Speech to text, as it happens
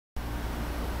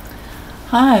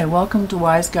Hi, welcome to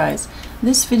Wise Guys.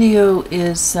 This video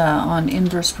is on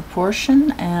inverse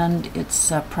proportion and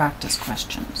it's practice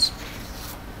questions.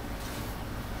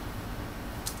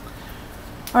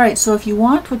 Alright, so if you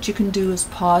want, what you can do is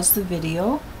pause the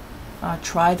video,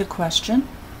 try the question,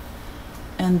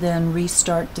 and then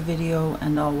restart the video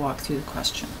and I'll walk through the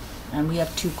question. And we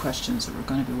have two questions that we're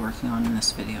going to be working on in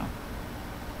this video.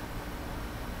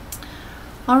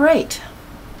 Alright.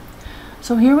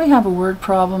 So here we have a word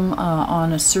problem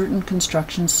on a certain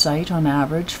construction site. On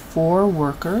average, 4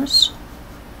 workers.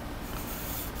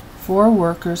 4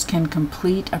 workers can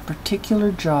complete a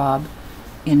particular job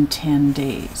in 10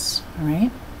 days. All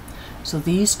right? So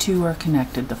these two are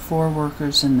connected, the 4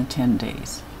 workers and the 10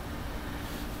 days.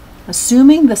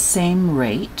 Assuming the same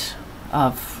rate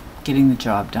of getting the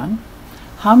job done,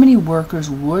 how many workers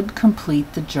would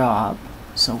complete the job?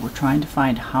 So we're trying to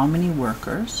find how many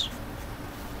workers.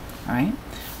 All right,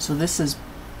 so this is,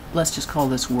 let's just call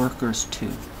this workers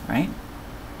 2, right?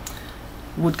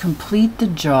 Would complete the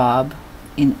job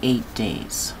in 8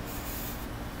 days.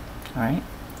 All right,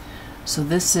 so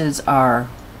this is our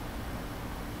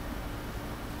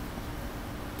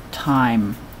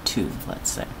time 2,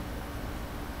 let's say.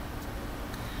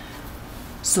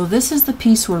 So this is the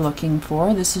piece we're looking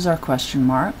for. This is our question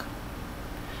mark.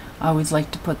 I always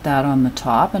like to put that on the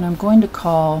top, and I'm going to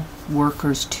call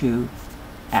workers 2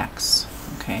 X.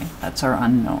 Okay, that's our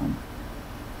unknown.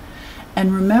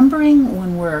 And remembering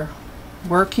when we're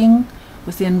working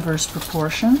with inverse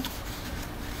proportion,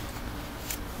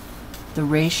 the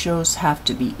ratios have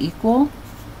to be equal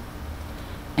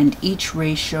and each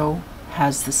ratio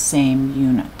has the same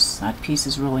units. That piece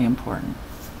is really important.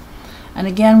 And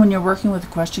again, when you're working with a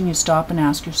question, you stop and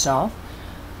ask yourself,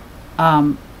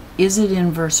 is it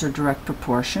inverse or direct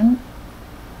proportion?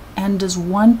 And does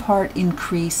one part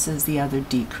increase as the other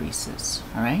decreases?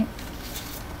 All right?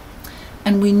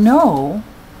 And we know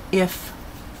if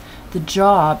the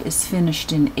job is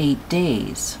finished in 8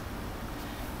 days,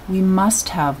 we must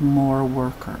have more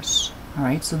workers. All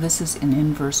right? So this is an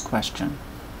inverse question.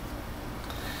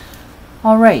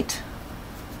 All right.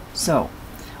 So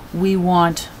we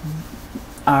want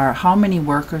our how many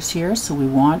workers here? So we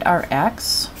want our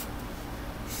X.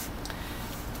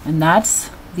 And that's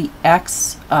the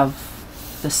X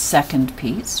of the second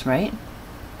piece, right?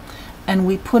 And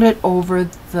we put it over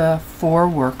the 4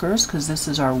 workers because this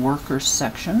is our workers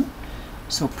section.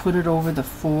 So put it over the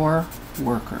 4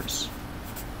 workers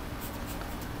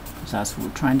because that's what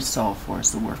we're trying to solve for,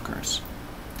 is the workers.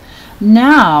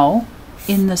 Now,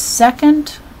 in the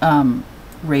second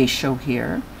ratio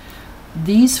here,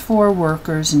 these 4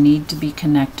 workers need to be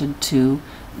connected to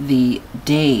the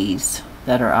days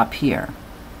that are up here.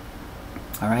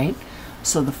 All right,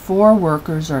 so the 4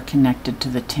 workers are connected to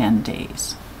the 10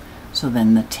 days. So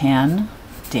then the 10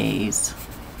 days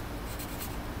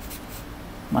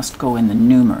must go in the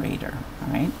numerator.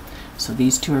 All right, so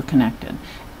these two are connected.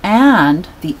 And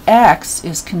the X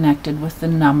is connected with the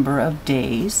number of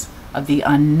days of the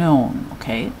unknown,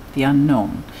 okay, the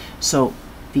unknown. So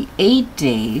the 8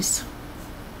 days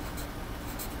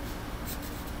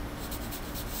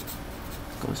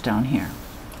goes down here.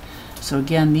 So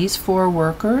again, these 4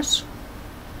 workers,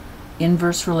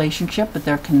 inverse relationship, but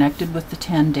they're connected with the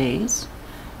 10 days,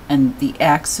 and the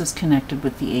X is connected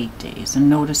with the 8 days. And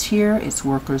notice here, it's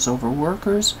workers over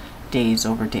workers, days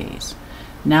over days.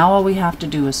 Now all we have to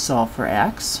do is solve for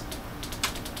X.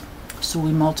 So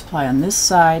we multiply on this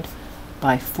side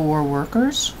by 4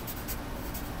 workers.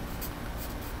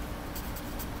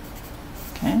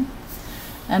 Okay,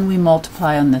 and we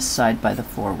multiply on this side by the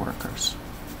 4 workers.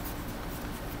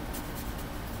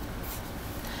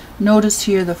 Notice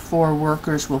here the 4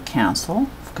 workers will cancel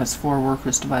because 4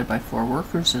 workers divided by 4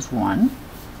 workers is 1.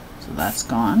 So that's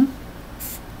gone.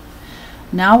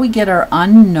 Now we get our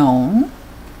unknown.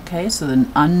 Okay, so the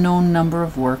unknown number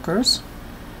of workers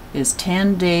is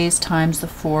 10 days times the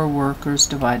 4 workers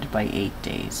divided by 8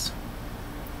 days.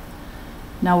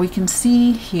 Now we can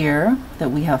see here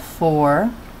that we have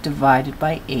 4 divided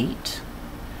by 8.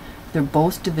 They're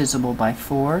both divisible by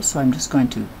 4, so I'm just going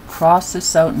to cross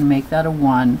this out and make that a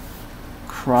 1,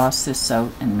 cross this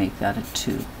out and make that a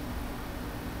 2.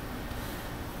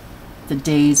 The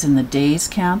days and the days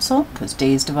cancel because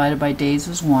days divided by days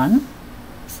is 1.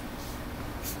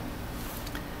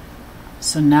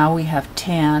 So now we have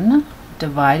 10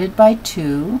 divided by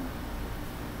 2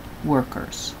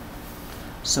 workers.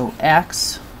 So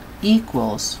X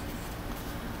equals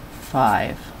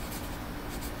 5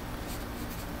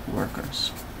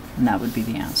 workers, and that would be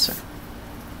the answer.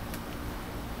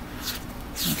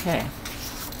 Okay,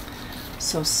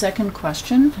 so second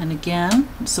question, and again,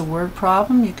 it's a word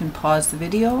problem. You can pause the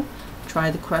video, try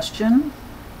the question,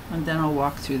 and then I'll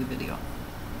walk through the video.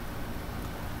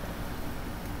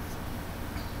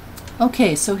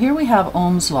 Okay, so here we have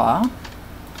Ohm's law.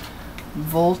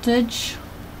 Voltage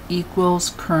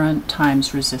equals current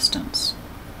times resistance.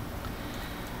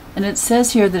 And it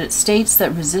says here that it states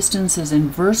that resistance is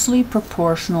inversely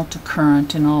proportional to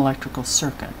current in an electrical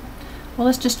circuit. Well,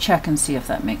 let's just check and see if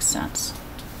that makes sense.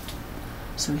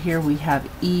 So here we have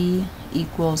E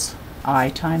equals I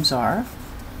times R.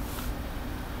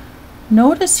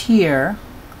 Notice here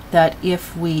that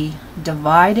if we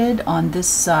divided on this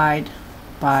side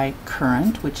by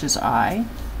current, which is I,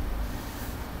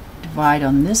 divide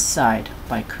on this side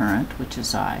by current, which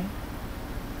is I,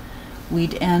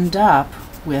 we'd end up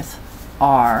with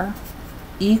R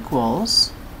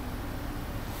equals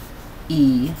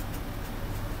E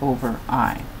over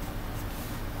I.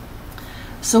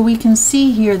 So we can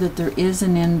see here that there is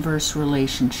an inverse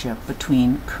relationship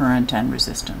between current and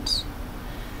resistance.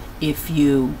 If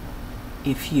you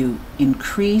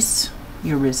increase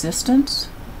your resistance,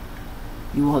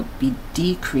 you will be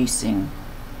decreasing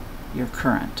your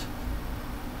current.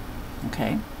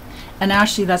 Okay? And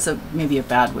actually that's maybe a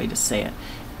bad way to say it.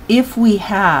 If we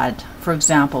had, for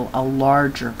example, a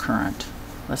larger current,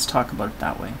 let's talk about it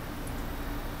that way.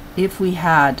 If we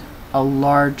had a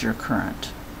larger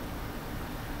current,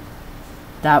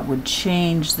 that would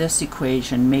change this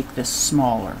equation, make this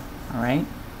smaller, all right?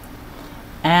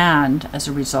 And as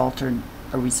a result,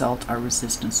 our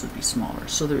resistance would be smaller.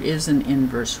 So there is an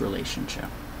inverse relationship.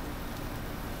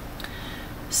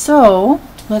 So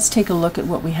let's take a look at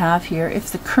what we have here. If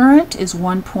the current is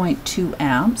 1.2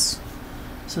 amps,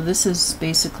 so this is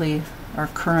basically our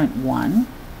current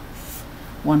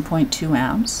 1.2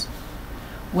 amps,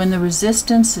 when the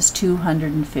resistance is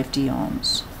 250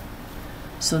 ohms.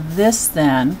 So this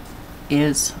then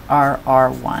is our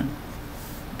R1.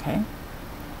 Okay?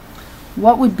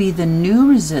 What would be the new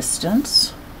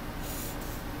resistance?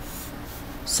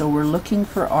 So we're looking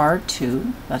for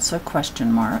R2, that's a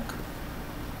question mark.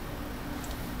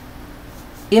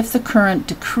 If the current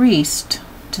decreased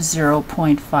to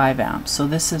 0.5 amps, so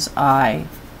this is I2,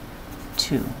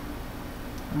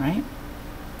 all right?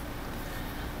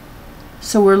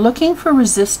 So we're looking for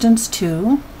resistance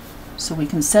 2, so we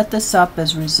can set this up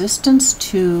as resistance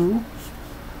 2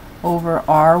 over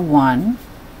R1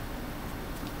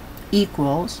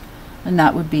 equals, and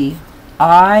that would be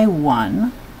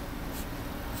I1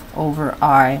 over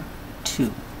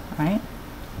I2, right?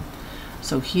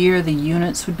 So here the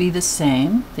units would be the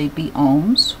same, they'd be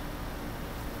ohms.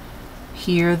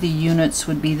 Here the units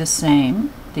would be the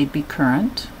same, they'd be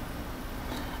current.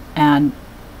 And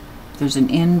there's an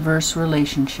inverse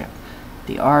relationship.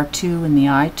 The R2 and the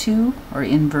I2 are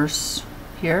inverse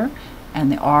here,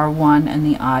 and the R1 and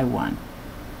the I1.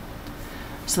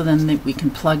 So then we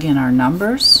can plug in our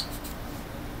numbers.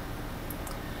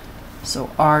 So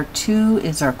R2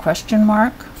 is our question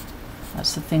mark.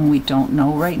 That's the thing we don't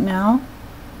know right now.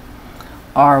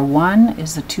 R1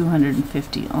 is the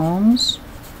 250 ohms.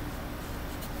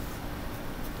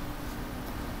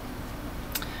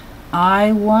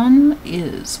 I1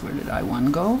 is, where did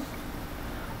I1 go?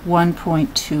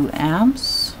 1.2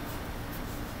 amps.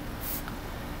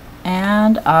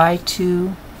 And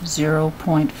I2,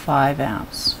 0.5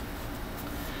 amps.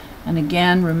 And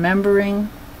again, remembering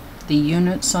the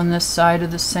units on this side are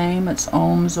the same. It's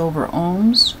ohms over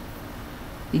ohms.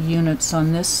 The units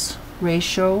on this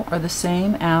ratio are the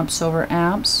same, amps over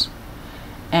amps.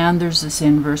 And there's this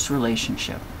inverse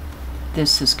relationship.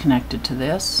 This is connected to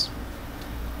this.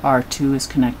 R2 is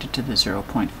connected to the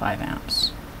 0.5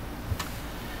 amps.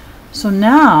 So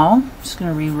now, I'm just going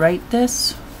to rewrite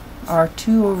this.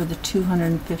 R2 over the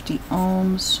 250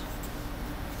 ohms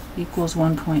equals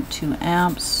 1.2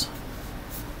 amps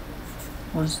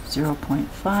was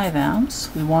 0.5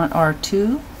 amps. We want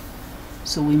R2,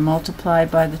 so we multiply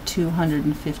by the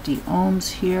 250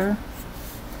 ohms here,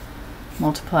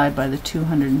 multiply by the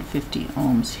 250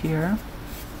 ohms here.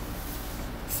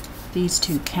 These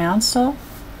two cancel,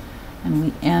 and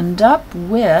we end up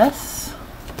with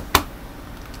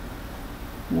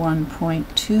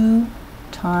 1.2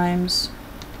 times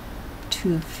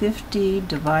 250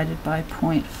 divided by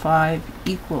 0.5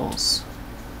 equals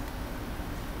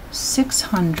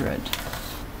 600.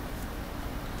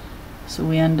 So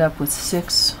we end up with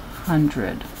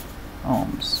 600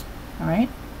 ohms. All right?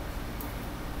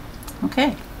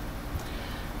 Okay.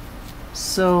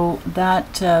 So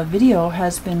that video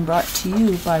has been brought to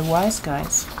you by Wise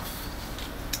Guys.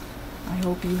 I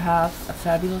hope you have a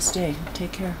fabulous day.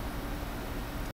 Take care.